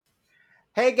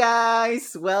Hey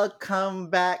guys, welcome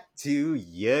back to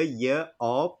Year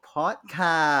All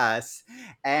Podcast.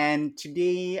 And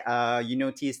today, you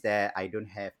notice that I don't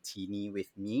have Teeny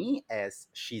with me as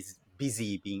she's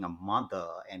busy being a mother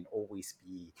and always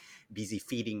be busy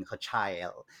feeding her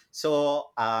child.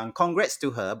 So, congrats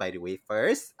to her, by the way.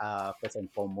 First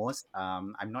and foremost,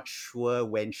 I'm not sure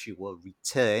when she will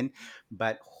return,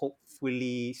 but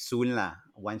hopefully soon lah.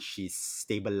 Once she's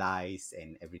stabilized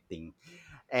and everything.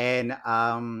 And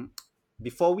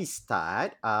before we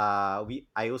start, we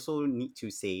I also need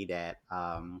to say that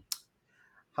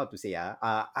how to say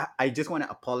I just want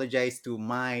to apologize to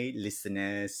my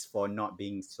listeners for not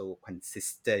being so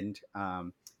consistent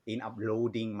in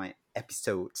uploading my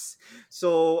episodes.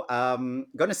 So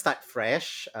gonna start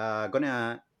fresh.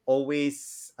 Gonna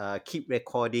always keep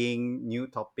recording new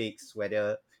topics,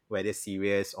 whether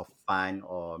serious or fun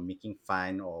or making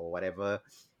fun or whatever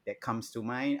that comes to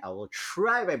mind. I will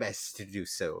try my best to do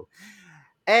so.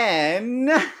 And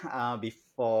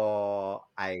before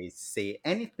I say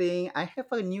anything, I have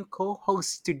a new co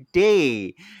host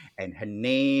today, and her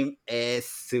name is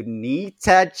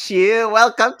Sunita Chiu.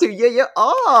 Welcome to Yo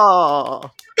All.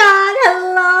 God,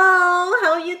 hello.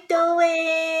 How you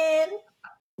doing?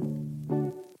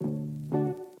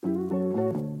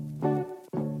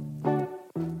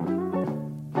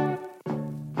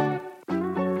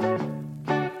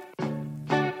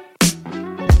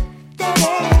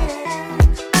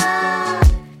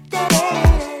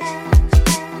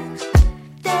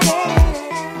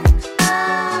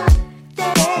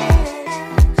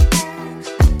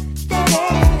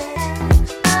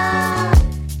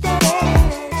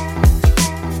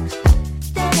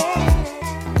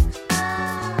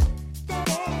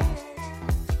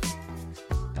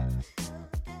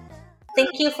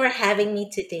 Thank you for having me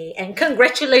today, and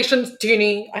congratulations,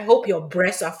 Tini. I hope your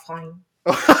breasts are fine.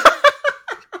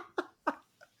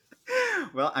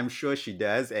 Well, I'm sure she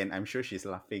does, and I'm sure she's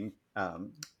laughing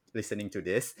listening to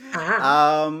this.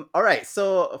 Ah. All right,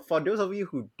 so for those of you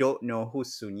who don't know who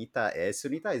Sunita is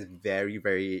very,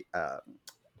 very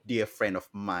dear friend of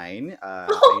mine.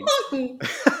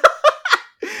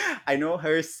 I know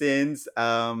her since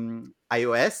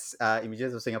iOS,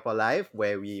 Images of Singapore Live,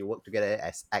 where we work together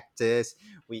as actors.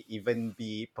 We even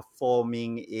be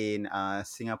performing in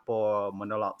Singapore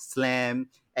Monologue Slam,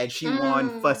 and she won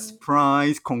Mm, first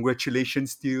prize.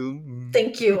 Congratulations, still. Mm.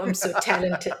 thank you. I'm so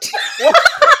talented.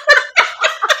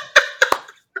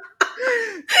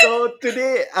 So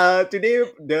today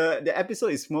the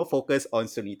episode is more focused on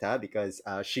Sunita because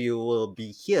she will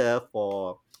be here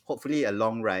for hopefully a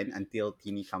long run until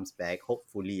Tini comes back.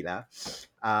 Hopefully lah.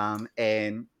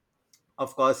 And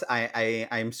of course,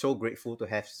 I'm so grateful to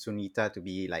have Sunita to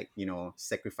be like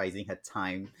sacrificing her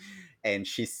time, and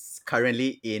she's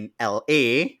currently in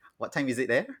LA. What time is it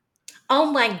there?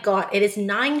 Oh my God! It is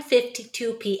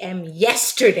 9:52 p.m.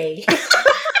 yesterday.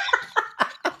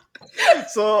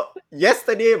 So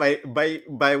yesterday,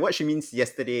 by what she means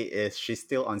yesterday is she's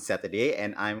still on Saturday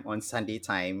and I'm on Sunday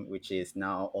time, which is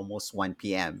now almost 1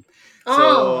 p.m.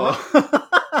 So Oh,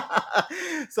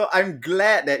 so I'm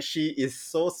glad that she is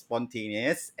so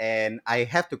spontaneous, and I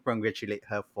have to congratulate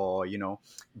her for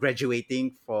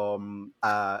graduating from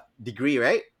degree,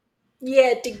 right?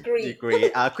 yeah, degree. Degree.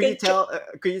 Thank you.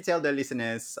 Could you tell the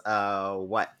listeners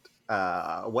what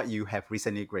you have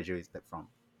recently graduated from?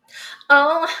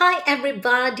 Oh, hi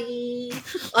everybody.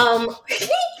 Um,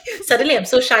 suddenly I'm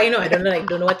so shy. I don't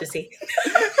know what to say.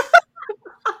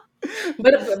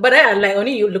 But I like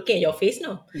only you looking at your face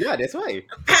now. Yeah, that's why.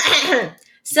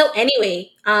 So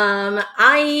anyway,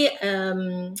 I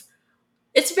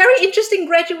it's very interesting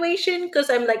graduation because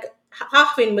I'm like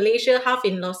half in Malaysia, half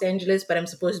in Los Angeles, but I'm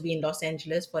supposed to be in Los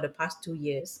Angeles for the past 2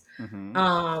 years.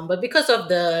 Mm-hmm. But because of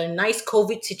the nice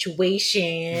COVID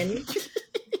situation,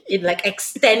 it like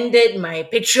extended my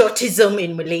patriotism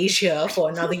in Malaysia for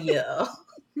another year.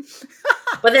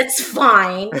 But that's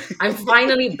fine. I'm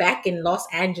finally back in Los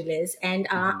Angeles, and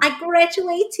Mhm. I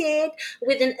graduated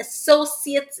with an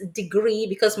associate's degree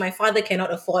because my father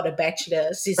cannot afford a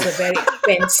bachelor's. It's a very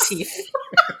expensive.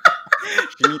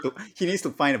 He needs to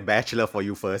find a bachelor for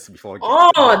you first before getting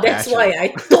the Oh, that's why bachelor. I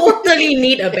totally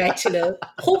need a bachelor.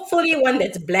 Hopefully, one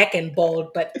that's black and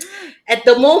bald. But at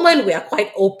the moment, we are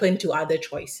quite open to other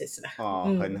choices lah. Oh,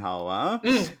 很好 ah.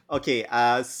 Mm. Okay,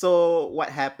 so what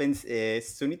happens is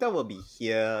Sunita will be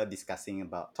here discussing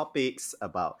about topics,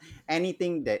 about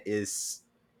anything that is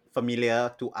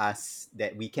familiar to us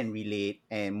that we can relate,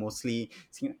 and mostly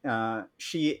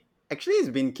she actually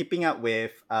has been keeping up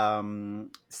with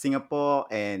Singapore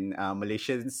and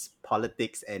Malaysians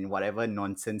politics and whatever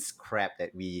nonsense crap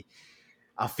that we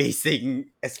are facing,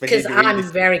 especially Because during I'm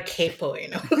this. very capable,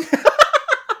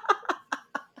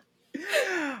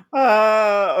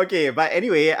 Okay, but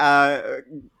anyway,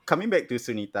 coming back to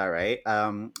Sunita, right?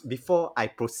 Before I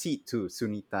proceed to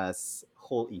Sunita's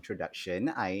whole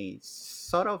introduction, I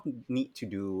sort of need to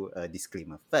do a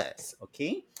disclaimer first,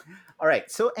 okay? All right.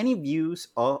 So, any views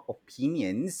or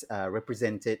opinions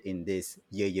represented in this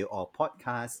Year All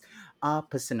podcast are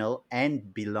personal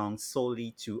and belong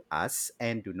solely to us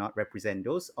and do not represent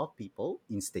those of people,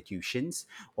 institutions,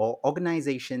 or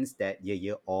organizations that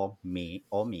Year All may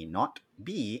or may not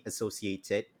be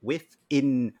associated with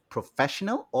in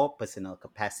professional or personal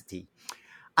capacity,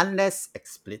 unless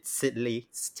explicitly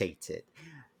stated.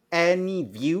 Any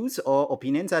views or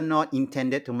opinions are not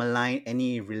intended to malign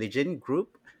any religion,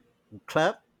 group,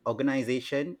 club,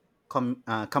 organization,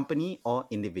 company, or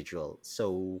individual.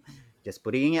 So, just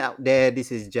putting it out there,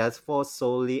 this is just for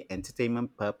solely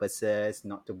entertainment purposes,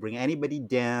 not to bring anybody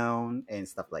down and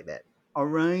stuff like that. All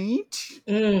right.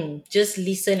 Just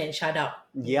listen and shut up.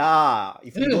 Yeah.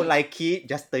 If you don't Mm, like it,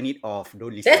 just turn it off.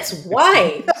 Don't that's listen.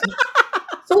 why.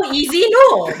 So easy,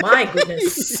 no? My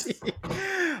goodness.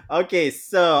 Okay,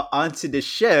 so on to the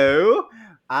show.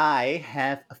 I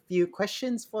have a few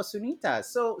questions for Sunita.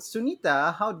 So,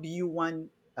 Sunita, how do you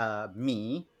want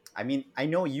me? I mean, I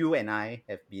know you and I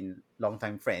have been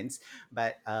longtime friends,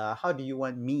 but how do you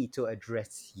want me to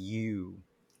address you?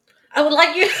 I would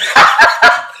like you.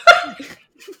 I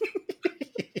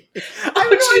have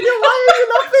no idea. Why are you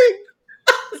laughing?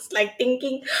 It's like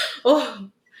thinking, oh,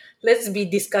 let's be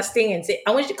disgusting and say,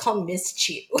 I want you to call Miss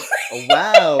Chew. Oh,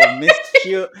 wow, Miss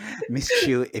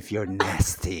Chu, if you're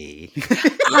nasty.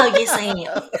 Oh, yes, I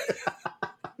am.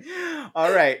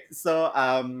 All right. So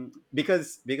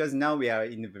because now we are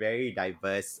in a very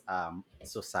diverse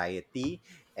society,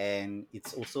 and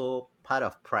it's also part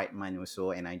of Pride Month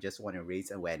also, and I just want to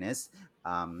raise awareness.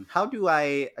 How do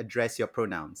I address your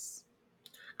pronouns?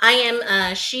 I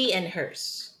am she and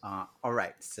hers. All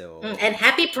right. And So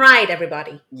happy Pride,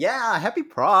 everybody. yeah, happy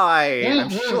Pride. I'm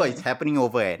sure it's Hmm. happening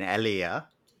over in LA. Yeah?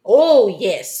 Oh,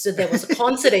 yes. So there was a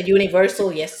concert at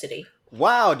Universal yesterday.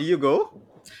 Wow. Do you go?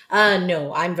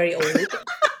 No, I'm very old.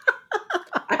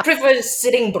 I prefer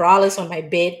sitting braless on my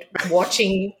bed,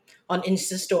 watching on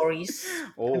Insta stories.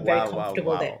 Oh I'm very wow, wow,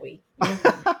 comfortable that wow. way.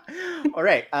 Mhm. All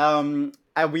right.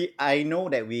 I know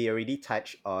that we already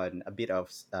touched on a bit of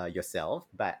yourself,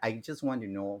 but I just want to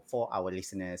know for our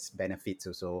listeners' benefits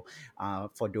also,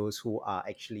 for those who are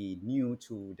actually new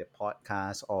to the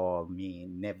podcast or may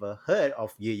never heard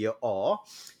of Year or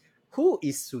who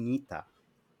is Sunita?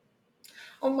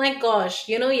 Oh my gosh.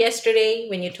 Yesterday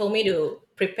when you told me to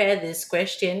prepare this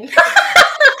question,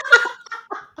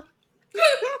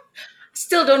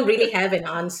 still don't really have an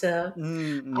answer.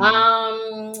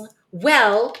 Mm-mm.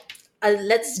 Well,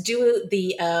 let's do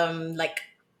the like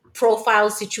profile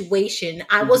situation.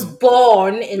 I was Mm-hmm.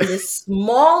 born in this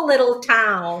small little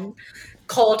town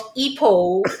called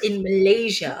Ipoh in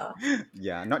Malaysia.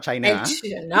 Yeah, not China.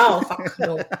 And no, fuck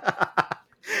no.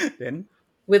 Then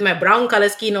With my brown color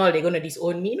skin, all they're gonna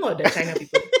disown me, no, the China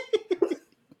people.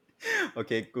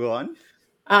 okay, go on.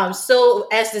 So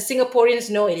as the Singaporeans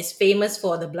know, it is famous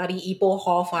for the bloody Ipoh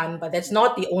Hor Fun, but that's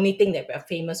not the only thing that we're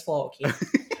famous for, okay?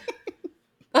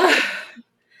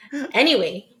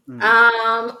 Anyway, Mm.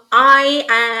 I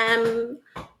am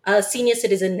a senior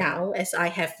citizen now as I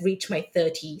have reached my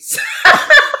 30s.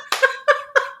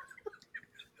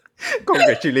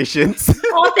 Congratulations.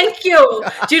 Oh, thank you.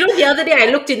 Do you know the other day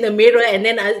I looked in the mirror and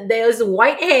then there was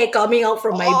white hair coming out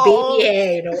from my baby Oh,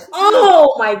 hair.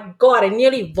 Oh my God, I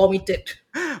nearly vomited.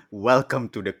 welcome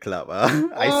to the club.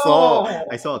 I Oh,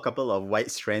 saw a couple of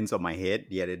white strands on my head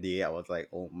the other day. I was like,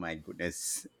 oh my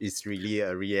goodness, it's really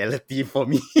a reality for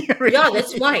me yeah, already.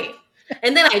 that's why.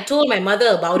 And then I told my mother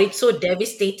about it so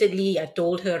devastatedly. I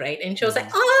told her, right? And she was like,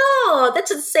 Mhm. oh,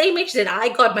 that's the same age that I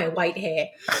got my white hair.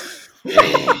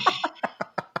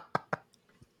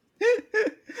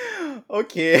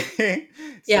 Okay.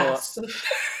 Yeah. So,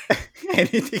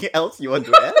 anything else you want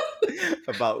to add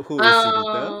about who is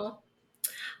Sunita?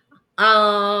 Uh,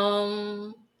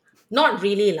 um, not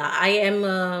really lah. I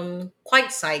am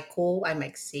quite psycho, I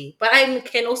might say, but I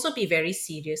can also be very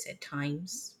serious at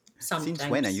times. Since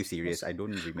when are you Sometimes, serious? also. I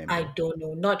don't I remember. don't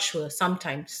know, not sure.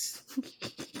 Sometimes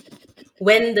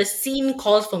when the scene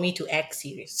calls for me to act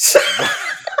serious.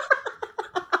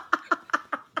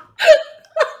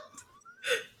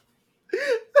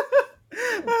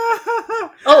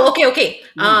 Oh, okay, okay.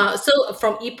 Mm, So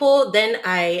from Ipoh, then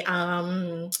I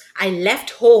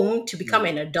left home to become mm,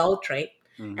 an adult, right?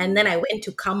 And then mhm, I went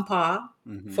to Kampar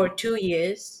for mhm, 2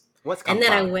 years. What's And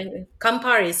then I Kampar? went.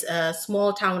 Kampar is a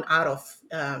small town out of.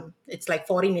 It's like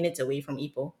 40 minutes away from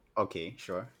Ipoh. Okay,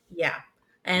 sure. Yeah. Mm-hmm.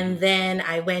 And then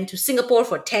I went to Singapore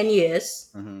for 10 years,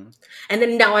 Mm-hmm. and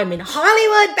then now I'm in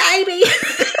Hollywood, baby.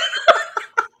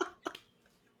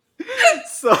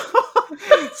 So,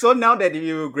 so now that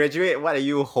you graduate, what are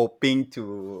you hoping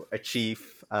to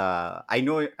achieve? I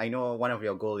know, one of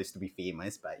your goals is to be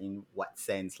famous, but in what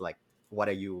sense? Like, what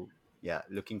are you, yeah,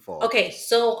 looking for? Okay,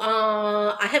 so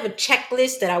I have a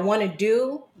checklist that I want to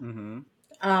do.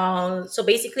 Mm-hmm. So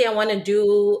basically, I want to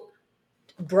do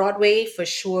Broadway for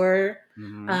sure.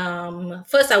 Mm-hmm.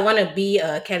 First, I want to be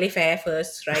a Califare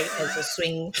first, right? As a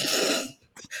swing,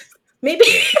 maybe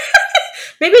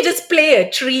maybe just play a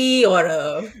tree or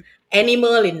a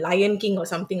animal in Lion King or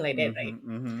something like that, Mm-hmm. right?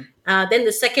 Mm-hmm. Then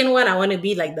the second one, I want to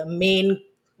be like the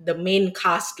main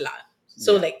cast lah.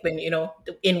 So Yeah. like when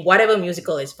in whatever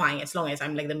musical is fine as long as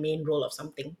I'm like the main role of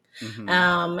something. Mm-hmm.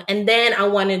 And then I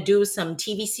want to do some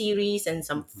TV series and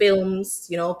some Mm-hmm. films,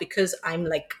 because I'm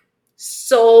like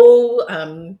so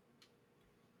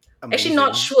actually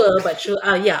not Amazing. sure, but sure.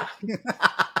 Yeah,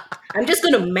 I'm just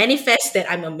going to manifest that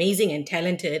I'm amazing and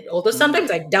talented. Although Mm. sometimes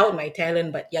I doubt my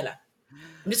talent, but yeah lah.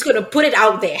 I'm just going to put it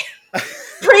out there.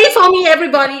 Pray for me,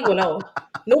 everybody. Well, no,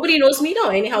 nobody knows me now.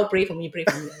 Anyhow, pray for me. Pray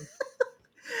for me.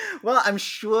 Well, I'm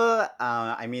sure.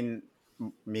 I mean,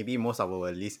 maybe most of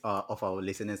our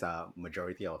listeners are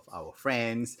majority of our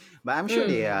friends, but I'm sure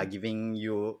they are Hmm. giving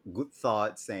you good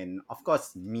thoughts. And of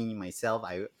course, me myself,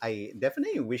 I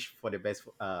definitely wish for the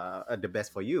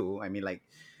best for you. I mean, like,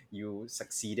 you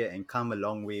succeeded and come a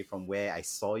long way from where I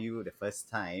saw you the first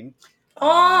time.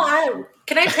 Oh, Um,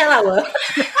 can I tell our?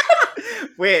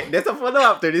 Wait, there's a follow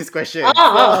up to this Oh, question. So,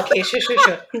 oh, okay, sure, sure,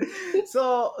 sure.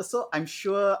 so I'm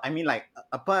sure. I mean, like,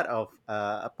 apart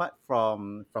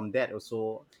from that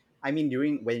also. I mean,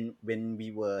 during when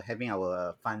we were having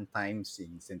our fun times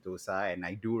in Sentosa, and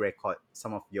I do record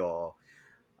some of your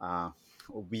uh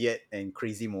weird and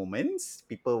crazy moments.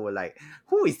 People were like,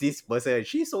 "Who is this person?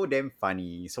 She's so damn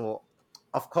funny." So,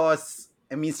 of course,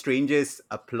 I mean, strangers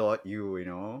applaud you,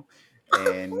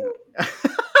 and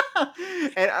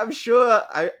and I'm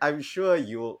sure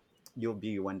you'll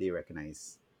be one day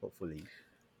recognized, hopefully.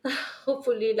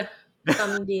 Hopefully lah,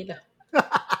 someday lah.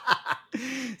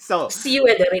 So, See you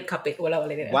at the red carpet. Wala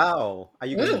wala dia. wow, are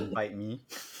you gonna Mm, invite me?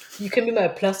 you can be my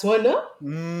plus one, no?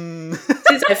 Mm.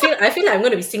 Since I feel like I'm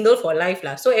gonna be single for life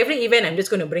lah. So every event I'm just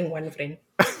gonna bring one friend,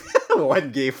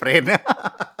 One gay friend.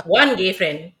 one gay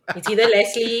friend. It's either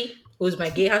Leslie, who's my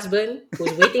gay husband,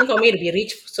 who's waiting for me to be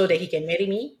rich so that he can marry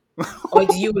me, or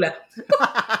it's you lah.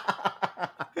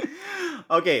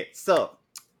 Okay, so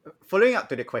following up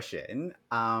to the question,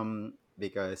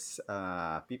 because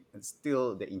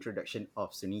still the introduction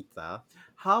of Sunita,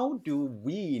 how do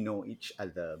we know each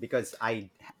other? Because I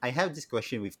have this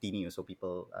question with Tini, so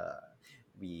people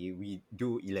we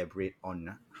do elaborate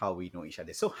on how we know each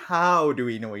other. So how do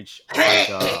we know each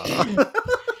other?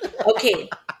 Okay,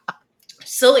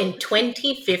 so in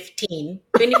 2015,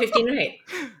 right?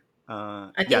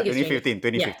 I Yeah, think it's 2015,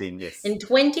 2015. Yeah. 2015, yes. In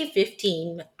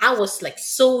 2015, I was like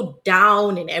so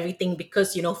down and everything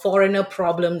because, foreigner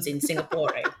problems in Singapore,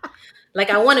 right? Like,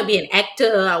 I want to be an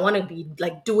actor, I want to be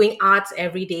like doing arts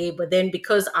every day, but then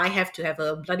because I have to have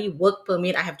a bloody work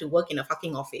permit, I have to work in a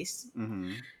fucking office.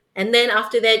 Mm-hmm. And then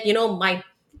after that, my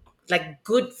like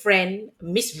good friend,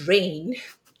 Miss Rain,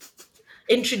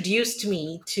 introduced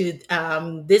me to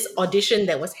this audition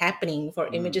that was happening for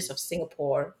Mm-hmm. Images of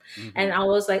Singapore. And Mm-hmm. I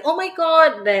was like, oh my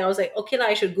God. Then I was like, okay, lah,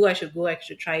 I should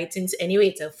try it since anyway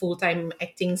it's a full time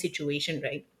acting situation,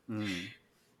 right? Mm-hmm.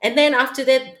 And then after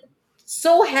that,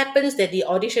 so happens that the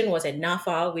audition was at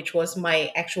NAFA, which was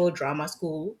my actual drama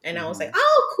school. And I was like, Mm-hmm.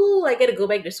 oh, cool, I get to go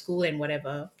back to school and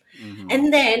whatever. Mm-hmm.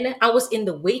 And then I was in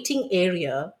the waiting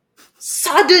area.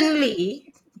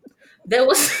 Suddenly, there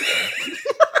was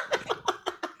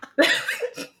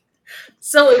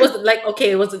so it was like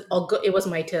okay, it was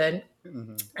my turn,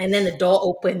 Mm-hmm. and then the door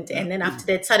opened, and then after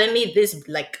that, suddenly this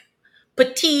like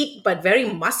petite but very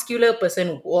muscular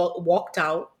person walked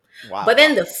out. But Wow.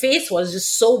 then the face was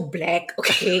just so black.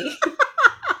 Okay,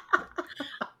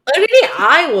 already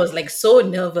I was like so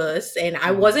nervous, and I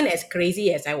Mm-hmm. wasn't as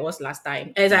crazy as I was last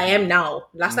time, as I am Mm-hmm. now.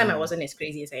 Last time I Mm-hmm. wasn't as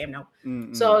crazy as I am now.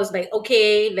 So I Mm-hmm. was like,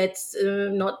 okay, let's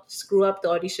not screw up the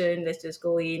audition. Let's just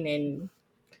go in, and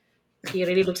he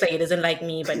really looks like he doesn't like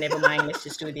me, but never mind. Let's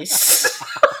just do this.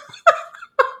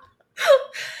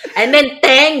 And then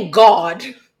thank God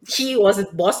he was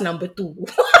boss number two.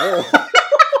 Oh.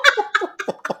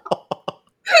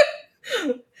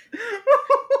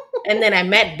 And then I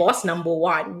met boss number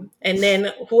one. And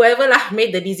then whoever lah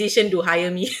made the decision to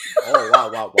hire me. Oh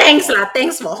wow, wow, wow, Thanks wow. lah.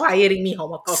 Thanks for hiring me, Of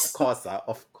Homox. course,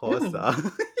 of course. Hmm.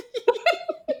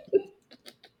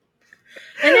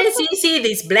 And then see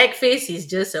this blackface is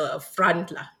just a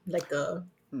front lah. Like a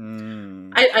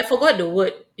Mm. I forgot the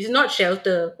word. It's not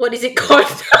shelter. What is it called?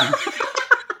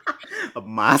 A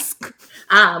mask.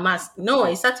 Mask. No,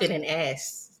 it starts with an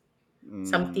S. Mm.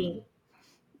 Something.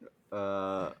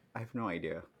 I have no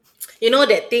idea. You know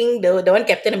that thing, the one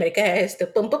Captain America has, the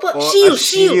Or a shield,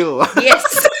 shield. shield. Yes.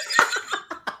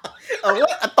 A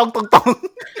what? A tong tong tong.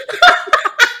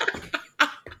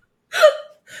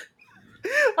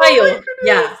 Oh my Ayo.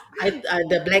 Yeah. goodness.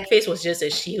 The blackface was just a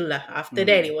shield lah. After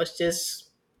that, Mm. it was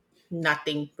just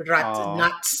nothing. Rats, Oh.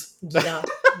 nuts. Gila.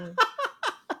 Mm.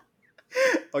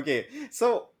 Okay.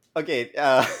 So okay.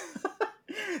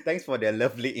 Thanks for the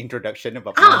lovely introduction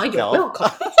about You're myself.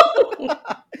 welcome.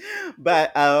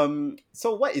 But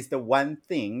so what is the one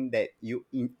thing that you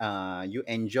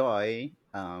enjoy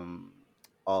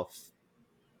of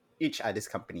each other's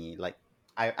company? Like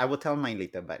I will tell mine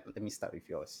later, but let me start with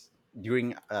yours.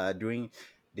 During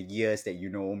the years that you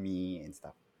know me and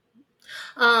stuff.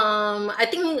 I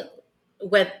think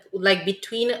with like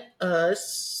between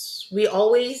us, we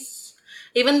always,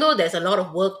 even though there's a lot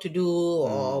of work to do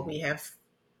or Mm, we have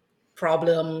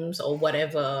problems or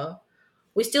whatever,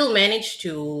 we still manage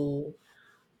to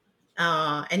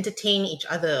entertain each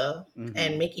other and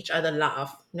mm-hmm. make each other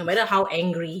laugh, no matter how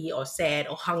angry or sad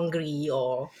or hungry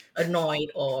or annoyed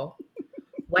or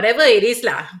whatever it is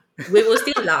lah. We will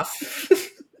still laugh,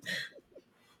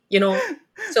 you know.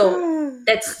 So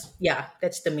that's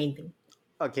the main thing.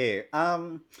 Okay.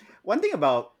 One thing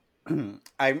about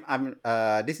I'm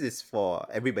this is for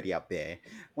everybody out there.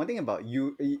 One thing about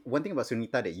one thing about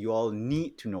Sunita that you all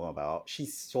need to know about.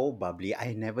 She's so bubbly.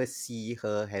 I never see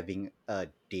her having a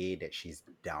day that she's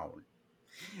down.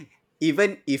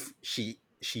 Even if she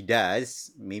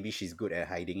does, maybe she's good at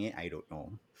hiding it. I don't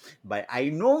know. But I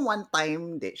know one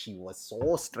time that she was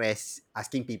so stressed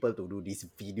asking people to do this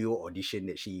video audition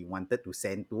that she wanted to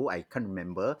send to. I can't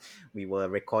remember. We were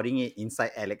recording it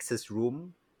inside Alex's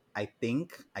room. I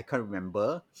think I can't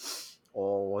remember,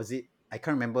 or was it? I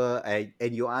can't remember. And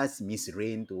you asked Miss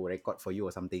Rain to record for you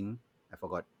or something. I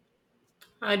forgot.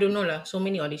 I don't know lah. So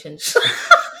many auditions,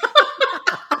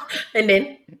 and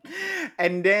then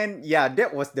And then yeah,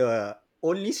 that was the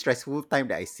only stressful time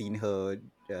that I seen her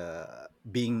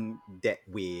being that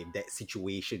way, that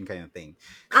situation kind of thing.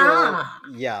 So ah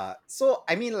yeah, so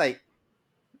I mean, like,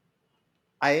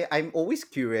 I'm always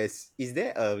curious, is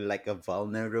there a like a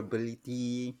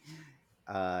vulnerability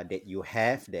that you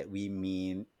have that we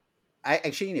mean,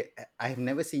 I've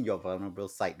never seen your vulnerable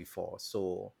side before.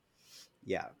 So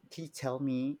yeah, can you tell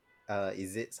me,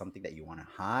 is it something that you want to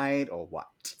hide or what?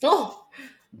 oh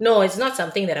no, it's not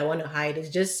something that I want to hide. It's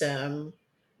just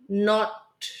not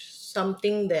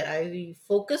something that I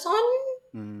focus on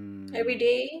every Mm,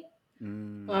 day.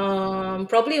 mm.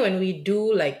 Probably when we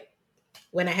do like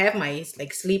when I have my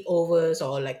like sleepovers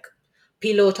or like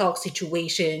pillow talk Oh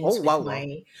situations wow, wow.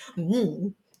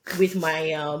 mm, with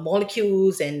my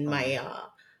molecules and my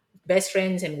Um, best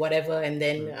friends and whatever, and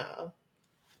mm.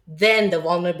 then the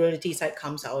vulnerability side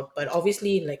comes out. But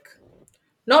obviously, like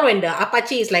not when the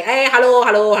Apache is like, "Hey, hello,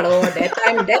 hello, hello." That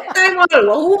time,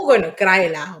 all who gonna cry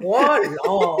lah? What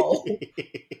law?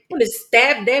 Gonna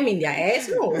stab them in their ass?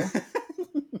 No.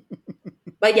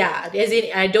 But yeah, as in,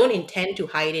 I don't intend to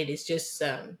hide it. It's just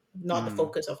not the Mm,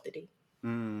 focus of the day.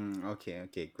 okay,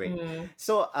 okay, great. Mm.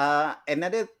 So,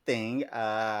 another thing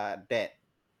that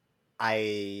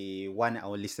I want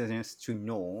our listeners to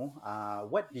know,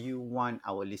 what do you want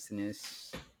our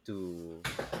listeners to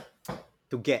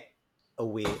get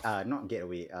away? Not get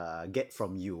away. Get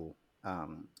from you.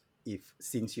 If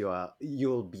since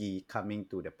you'll be coming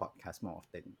to the podcast more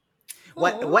often. Oh.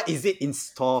 What is it in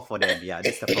store for them? Yeah,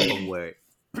 that's the proper word.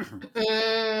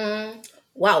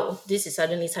 Wow, this is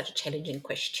suddenly such a challenging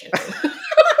question.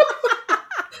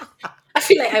 I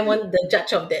feel like I want the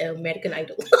judge of the American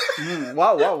Idol.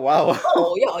 Wow, wow, wow.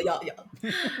 Oh yeah, yeah, yeah.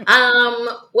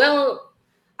 Well,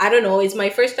 I don't know. It's my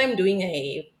first time doing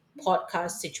a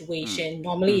podcast Mm. situation.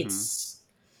 Normally, Mm-hmm. it's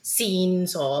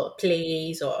scenes or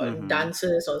plays or Mm-hmm.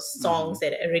 dances or Mm-hmm. songs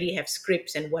that already have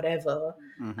scripts and whatever.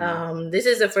 Mm-hmm. This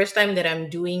is the first time that I'm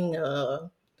doing.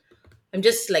 I'm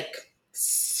just like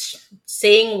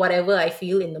saying whatever I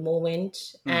feel in the moment.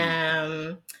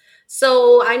 Mm.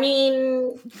 So I mean,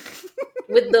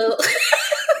 with the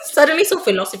suddenly so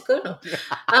philosophical, no?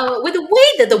 With the way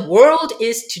that the world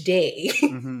is today,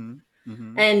 Mm-hmm.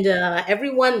 Mm-hmm. And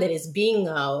everyone that is being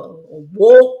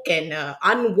woke and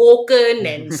unwoken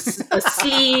and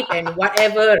asleep and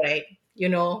whatever, right? You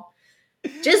know,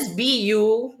 just be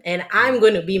you, and I'm Mm-hmm.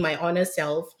 going to be my honest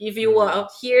self. If you Mm-hmm. are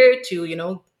here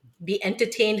to, be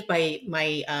entertained by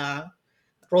my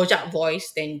rojak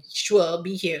voice, then sure,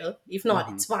 be here. If not,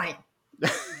 Mm-hmm. it's fine.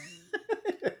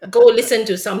 Go listen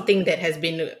to something that has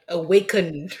been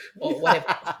awakened or whatever.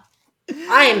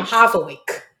 I am half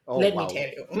awake, Oh let me wow. tell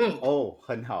you. Mm, Oh,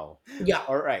 Hen Hao. yeah.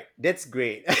 All right, that's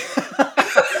great.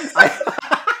 I,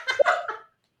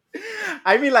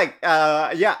 I mean, like,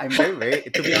 yeah, I'm very, very.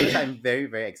 To be honest, I'm very,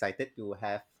 very excited to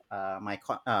have my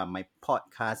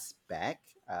podcast back,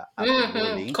 up and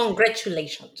rolling.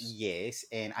 Congratulations. Yes,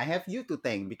 and I have you to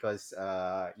thank because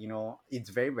it's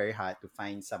very, very hard to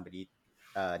find somebody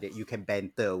that you can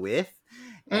banter with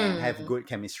and have Mm. good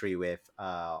chemistry with,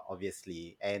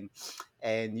 obviously. And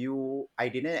I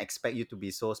didn't expect you to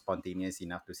be so spontaneous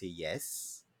enough to say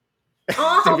yes.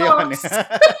 To be Oh, honest,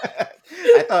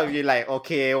 I thought you'd be like,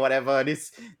 okay, whatever.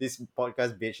 This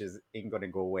podcast bitch is ain't gonna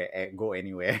go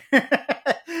anywhere.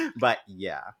 But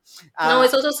yeah, no, uh,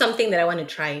 it's also something that I want to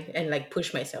try and like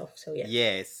push myself. So yeah.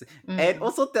 yes, and Mm.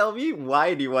 also tell me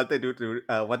why do you wanted to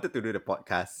do the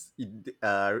podcast?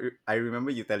 I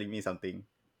remember you telling me something.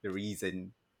 The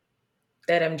reason.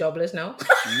 That I'm jobless now.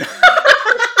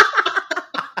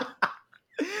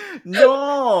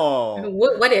 No,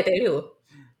 What did I tell you?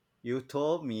 you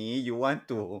told me you want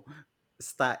to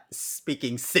start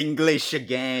speaking Singlish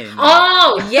again.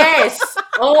 Oh, yes.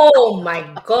 Oh my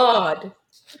God.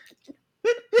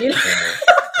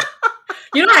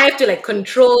 You know, I have to like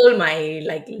control my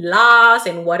like laughs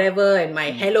and whatever and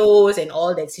my Mm, hellos and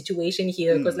all that situation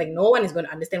here because like mm, no one is going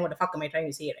to understand what the fuck am I trying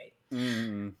to say, right?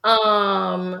 mm,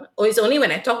 Or it's only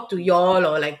when I talk to y'all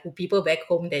or like people back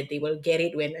home that they will get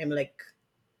it when I'm like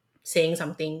saying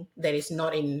something that is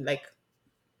not in like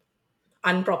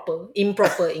improper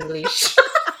English.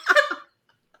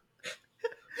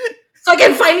 So I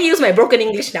can finally use my broken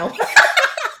English now.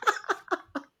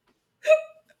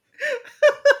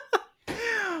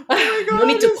 oh my No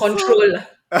need god, to it's control. so.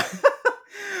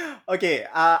 Okay,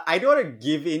 I don't want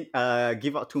to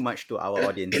give out too much to our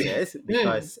audiences Mm.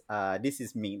 because this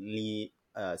is mainly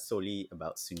solely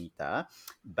about Sunita.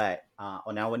 But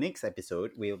on our next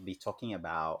episode, we'll be talking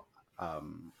about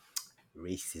um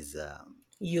racism.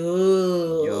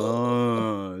 You.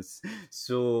 Yes.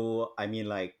 So I mean,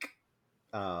 like,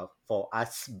 for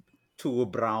us two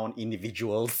brown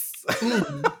individuals,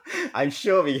 Mm. I'm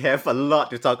sure we have a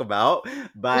lot to talk about.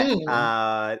 But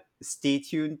Mm. stay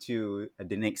tuned to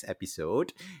the next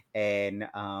episode. And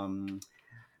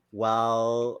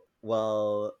well,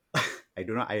 I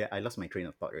don't know. I lost my train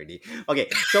of thought already. Okay,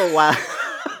 so while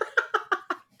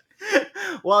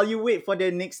while you wait for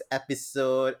the next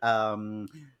episode,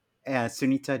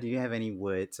 Sunita, do you have any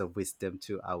words of wisdom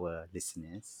to our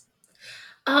listeners?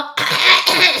 Uh,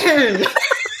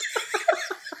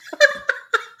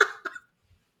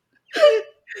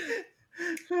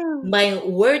 my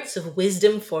words of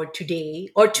wisdom for today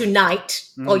or tonight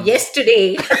or Mm.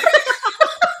 yesterday,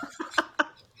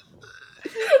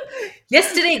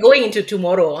 yesterday going into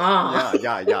tomorrow, Yeah,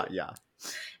 yeah, yeah, yeah.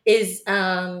 is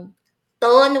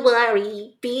don't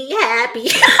worry, be happy.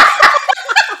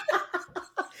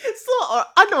 So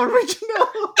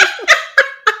unoriginal.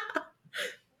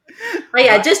 Oh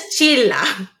yeah, But just chill lah.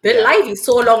 The yeah, life is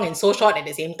so long and so short at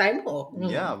the same time. Oh,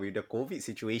 yeah, with the COVID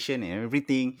situation and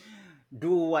everything,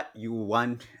 do what you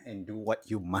want and do what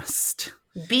you must.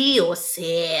 be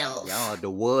yourself. Yeah, the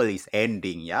world is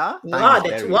ending. Yeah, time Yeah, is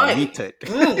that's very why. limited.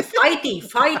 Fighty,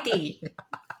 fighty.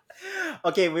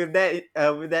 Okay, with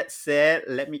that said,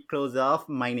 let me close off.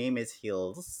 My name is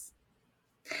Hills.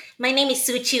 My name is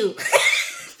Suchu.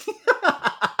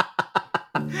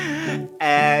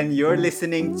 And you're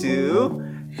listening to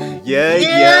Yeah Yeah,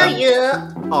 Yeah yeah.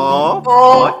 or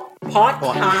Oh, Podcast.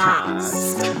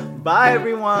 podcast. Bye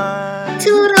everyone.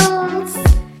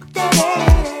 Toodles.